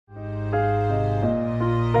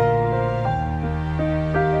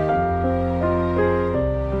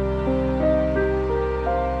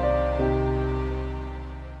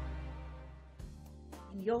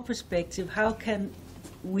your perspective, how can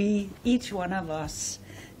we, each one of us,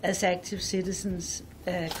 as active citizens,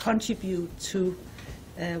 contribute to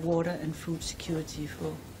water and food security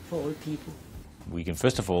for all people? We can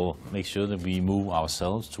first of all make sure that we move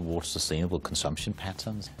ourselves towards sustainable consumption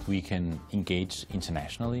patterns. We can engage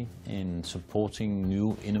internationally in supporting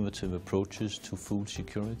new innovative approaches to food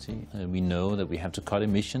security. We know that we have to cut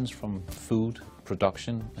emissions from food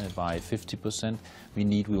production by 50%. We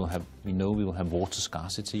know we will have water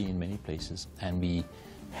scarcity in many places, and we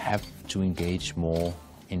have to engage more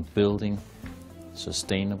in building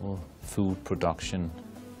sustainable food production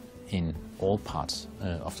in all parts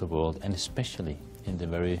of the world, and especially in the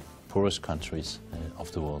very poorest countries of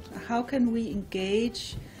the world. How can we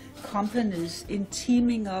engage companies in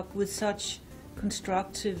teaming up with such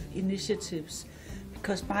constructive initiatives?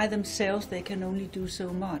 Because by themselves they can only do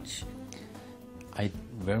so much. I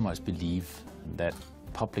very much believe that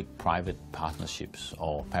public-private partnerships,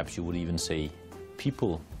 or perhaps you would even say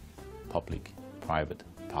people-public-private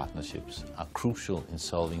partnerships, are crucial in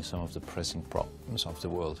solving some of the pressing problems of the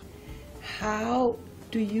world. How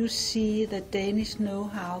do you see that Danish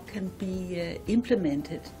know-how can be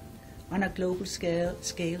implemented on a global scale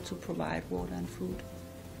to provide water and food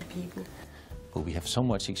for people? Well, we have so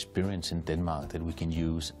much experience in Denmark that we can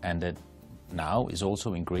use, and that now is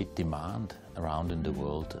also in great demand around in the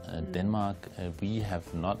world. Denmark, we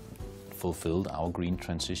have not fulfilled our green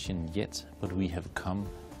transition yet, but we have come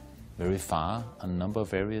very far in a number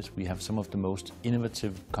of areas. We have some of the most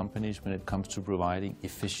innovative companies when it comes to providing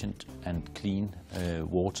efficient and clean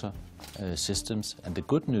water systems. And the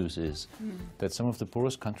good news is that some of the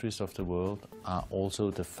poorest countries of the world are also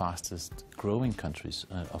the fastest growing countries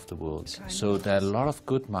of the world. So there are a lot of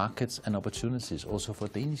good markets and opportunities also for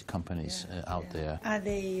Danish companies out there. Are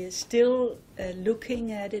they still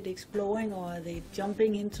looking at it, exploring, or are they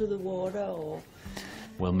jumping into the water? Or?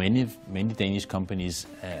 Well, many Danish companies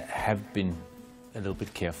have been a little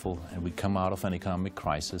bit careful, and we come out of an economic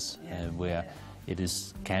crisis where it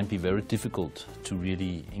can be very difficult to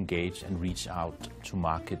really engage and reach out to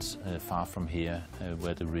markets far from here,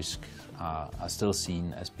 where the risks are still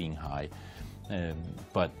seen as being high.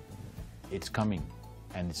 But it's coming.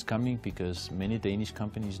 And it's coming because many Danish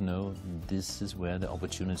companies know this is where the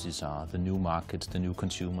opportunities are, the new markets, the new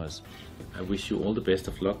consumers. I wish you all the best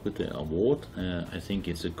of luck with the award. I think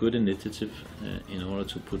it's a good initiative in order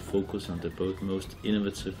to put focus on the both most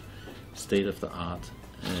innovative, state-of-the-art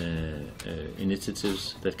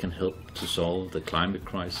initiatives that can help to solve the climate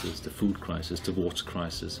crisis, the food crisis, the water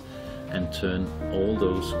crisis, and turn all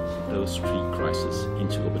those three crises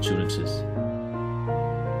into opportunities.